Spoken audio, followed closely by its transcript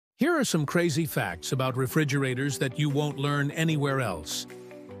Here are some crazy facts about refrigerators that you won't learn anywhere else.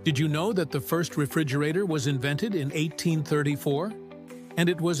 Did you know that the first refrigerator was invented in 1834? And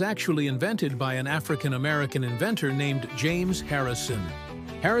it was actually invented by an African-American inventor named James Harrison.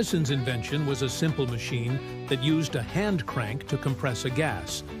 Harrison's invention was a simple machine that used a hand crank to compress a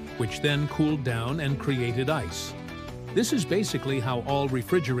gas, which then cooled down and created ice. This is basically how all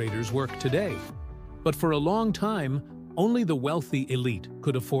refrigerators work today. But for a long time, only the wealthy elite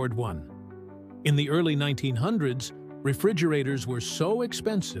could afford one. In the early 1900s, refrigerators were so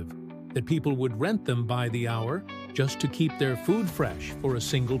expensive that people would rent them by the hour just to keep their food fresh for a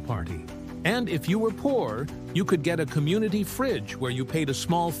single party. And if you were poor, you could get a community fridge where you paid a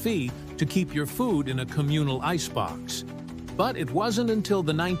small fee to keep your food in a communal icebox. But it wasn't until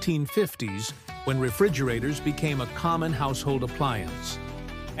the 1950s when refrigerators became a common household appliance.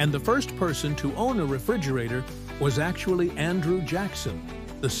 And the first person to own a refrigerator was actually Andrew Jackson,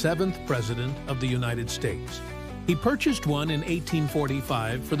 the 7th President of the United States. He purchased one in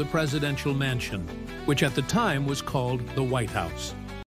 1845 for the presidential mansion, which at the time was called the White House.